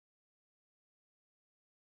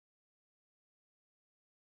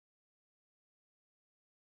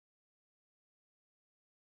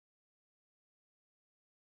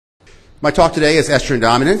My talk today is estrogen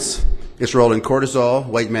dominance, its role in cortisol,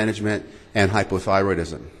 weight management, and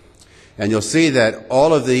hypothyroidism. And you'll see that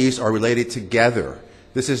all of these are related together.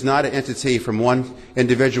 This is not an entity from one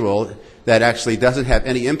individual that actually doesn't have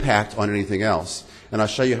any impact on anything else. And I'll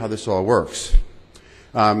show you how this all works.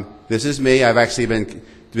 This is me. I've actually been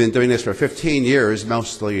doing this for 15 years,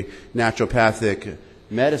 mostly naturopathic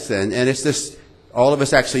medicine. And it's this, all of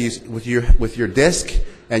us actually use, with your disc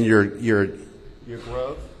and your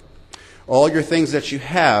growth, all your things that you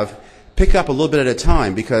have, pick up a little bit at a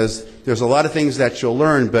time, because there's a lot of things that you'll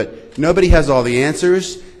learn, but nobody has all the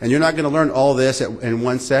answers, and you're not going to learn all this in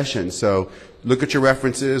one session. So look at your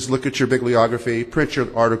references, look at your bibliography, print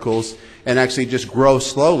your articles, and actually just grow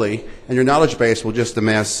slowly, and your knowledge base will just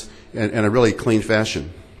amass in a really clean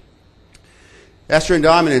fashion. Estrogen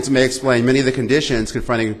dominance may explain many of the conditions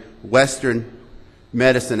confronting Western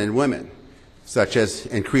medicine in women, such as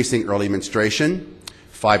increasing early menstruation,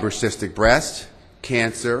 fibrocystic breast,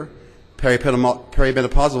 cancer.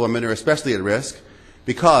 Perimenopausal women are especially at risk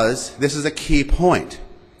because this is a key point.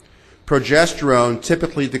 Progesterone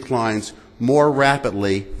typically declines more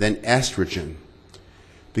rapidly than estrogen,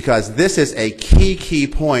 because this is a key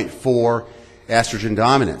point for estrogen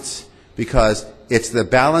dominance, because it's the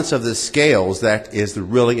balance of the scales that is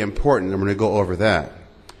really important, and we're going to go over that.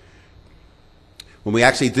 When we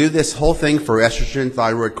actually do this whole thing for estrogen,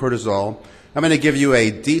 thyroid, cortisol, I'm going to give you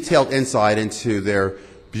a detailed insight into their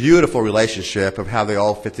beautiful relationship of how they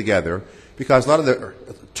all fit together, because a lot of the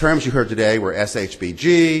terms you heard today were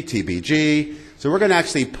SHBG, TBG, so we're going to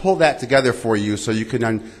actually pull that together for you so you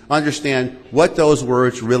can understand what those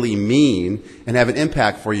words really mean and have an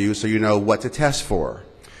impact for you so you know what to test for.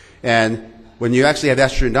 And when you actually have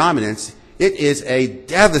estrogen dominance, it is a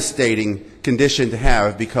devastating condition to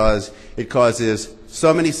have because it causes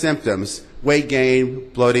so many symptoms: weight gain,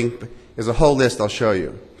 bloating. There's a whole list I'll show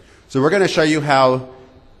you. So we're going to show you how,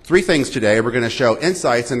 three things today. We're going to show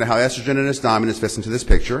insights into how estrogen and its dominance fits into this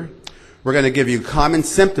picture. We're going to give you common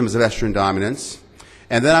symptoms of estrogen dominance.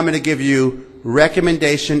 And then I'm going to give you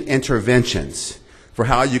recommendation interventions for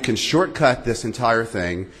how you can shortcut this entire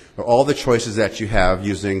thing, or all the choices that you have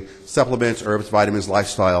using supplements, herbs, vitamins,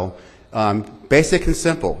 lifestyle, basic and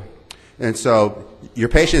simple. And so your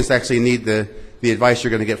patients actually need the advice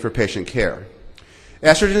you're going to get for patient care.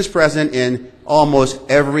 Estrogen is present in almost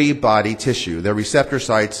every body tissue. There are receptor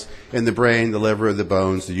sites in the brain, the liver, the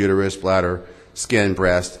bones, the uterus, bladder, skin,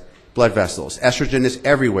 breast, blood vessels. Estrogen is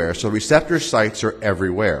everywhere, so receptor sites are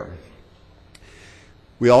everywhere.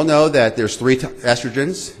 We all know that there's three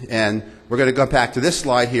estrogens, and we're going to go back to this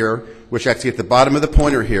slide here, which actually at the bottom of the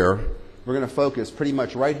pointer here, we're going to focus pretty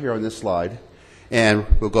much right here on this slide, and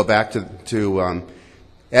we'll go back to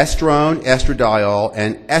estrone, estradiol,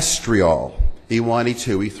 and estriol. E1,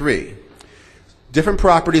 E2, E3. Different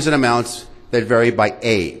properties and amounts that vary by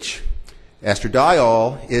age.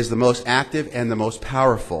 Estradiol is the most active and the most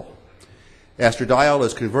powerful. Estradiol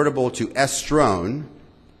is convertible to estrone,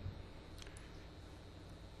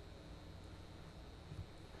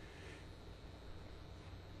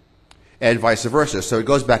 and vice versa. So it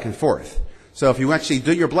goes back and forth. So if you actually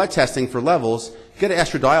do your blood testing for levels, get an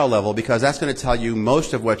estradiol level, because that's going to tell you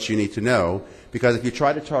most of what you need to know. Because if you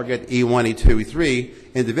try to target E1, E2,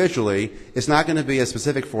 E3 individually, it's not going to be as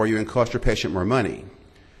specific for you and cost your patient more money.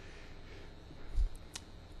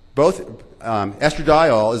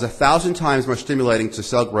 Estradiol is 1,000 times more stimulating to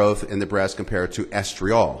cell growth in the breast compared to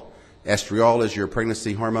estriol. Estriol is your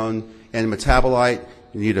pregnancy hormone and metabolite.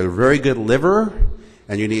 You need a very good liver,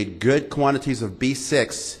 and you need good quantities of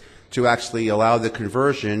B6 to actually allow the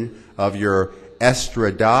conversion of your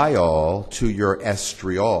estradiol to your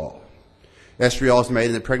estriol. Estriol is made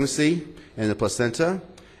in the pregnancy and the placenta,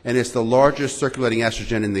 and it's the largest circulating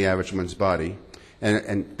estrogen in the average woman's body.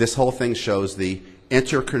 And this whole thing shows the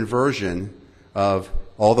interconversion of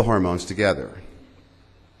all the hormones together.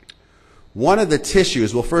 One of the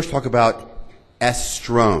tissues, we'll first talk about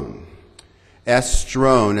estrone.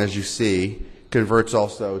 Estrone, as you see, converts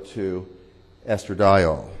also to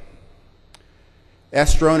estradiol.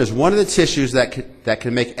 Estrone is one of the tissues that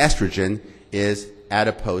can make estrogen, is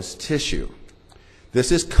adipose tissue.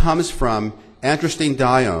 This comes from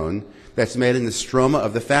androstenedione that's made in the stroma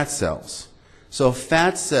of the fat cells. So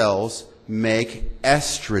fat cells make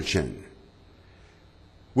estrogen.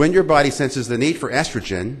 When your body senses the need for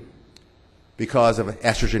estrogen because of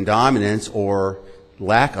estrogen dominance or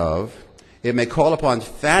lack of, it may call upon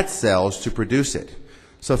fat cells to produce it.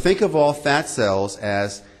 So think of all fat cells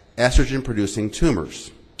as estrogen-producing tumors.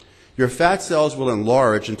 Your fat cells will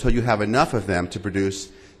enlarge until you have enough of them to produce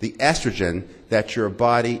the estrogen that your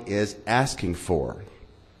body is asking for.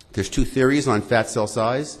 There's two theories on fat cell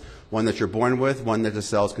size. one that you're born with, one that the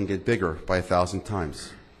cells can get bigger by 1,000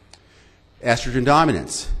 times. Estrogen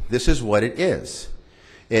dominance, this is what it is.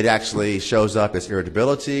 It actually shows up as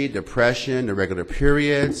irritability, depression, irregular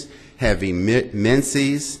periods, heavy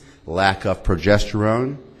menses, lack of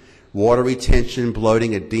progesterone, water retention,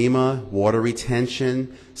 bloating, edema, water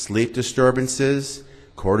retention, sleep disturbances,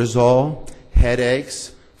 cortisol,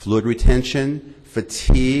 headaches, fluid retention,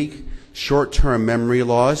 fatigue, short-term memory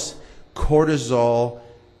loss, cortisol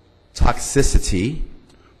toxicity,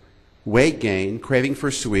 weight gain, craving for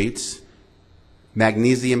sweets,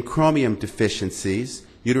 magnesium chromium deficiencies,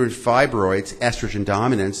 uterine fibroids, estrogen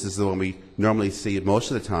dominance is the one we normally see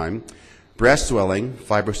most of the time, breast swelling,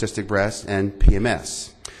 fibrocystic breast, and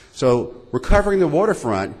PMS. So we're covering the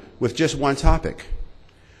waterfront with just one topic.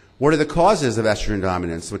 What are the causes of estrogen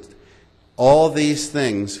dominance? All these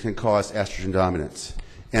things can cause estrogen dominance.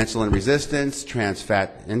 Insulin resistance, trans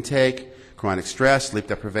fat intake, chronic stress, sleep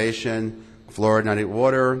deprivation, fluoridated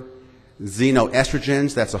water,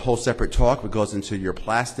 xenoestrogens, that's a whole separate talk, that goes into your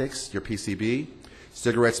plastics, your PCB.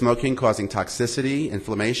 Cigarette smoking causing toxicity,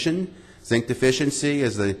 inflammation. Zinc deficiency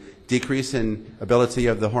is the decrease in ability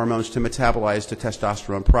of the hormones to metabolize to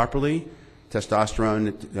testosterone properly.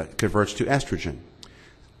 Testosterone converts to estrogen.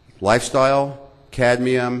 Lifestyle,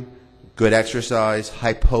 cadmium, good exercise,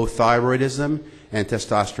 hypothyroidism, and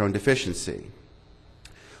testosterone deficiency.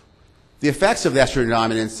 The effects of estrogen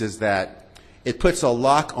dominance is that it puts a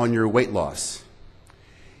lock on your weight loss.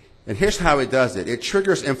 And here's how it does it. It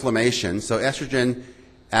triggers inflammation, so estrogen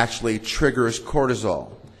actually triggers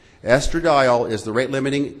cortisol. Estradiol is the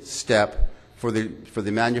rate-limiting step for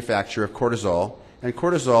the manufacture of cortisol, and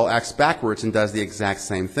cortisol acts backwards and does the exact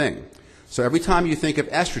same thing. So every time you think of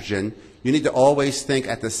estrogen, you need to always think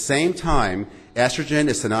at the same time, estrogen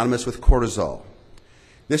is synonymous with cortisol.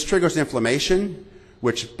 This triggers inflammation,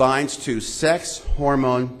 which binds to sex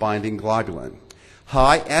hormone binding globulin.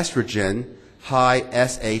 High estrogen, high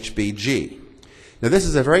SHBG. Now this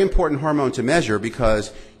is a very important hormone to measure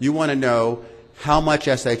because you want to know how much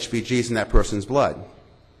SHBG is in that person's blood.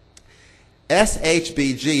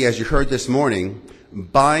 SHBG, as you heard this morning,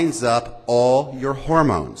 binds up all your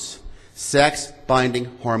hormones. Sex binding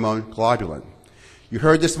hormone globulin. You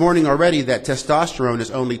heard this morning already that testosterone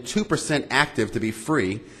is only 2% active to be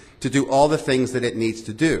free to do all the things that it needs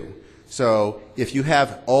to do. So if you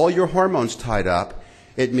have all your hormones tied up,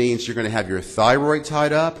 it means you're going to have your thyroid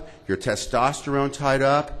tied up, your testosterone tied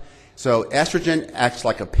up. So estrogen acts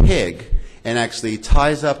like a pig and actually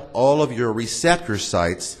ties up all of your receptor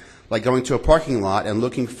sites, like going to a parking lot and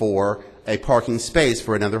looking for a parking space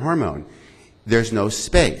for another hormone. There's no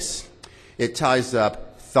space. It ties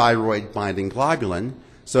up thyroid binding globulin.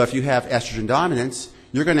 So if you have estrogen dominance,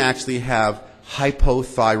 you're going to actually have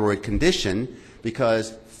hypothyroid condition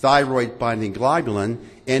because thyroid binding globulin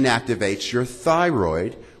inactivates your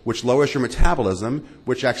thyroid, which lowers your metabolism,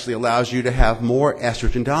 which actually allows you to have more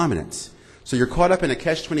estrogen dominance. So you're caught up in a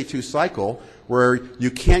catch-22 cycle where you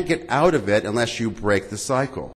can't get out of it unless you break the cycle.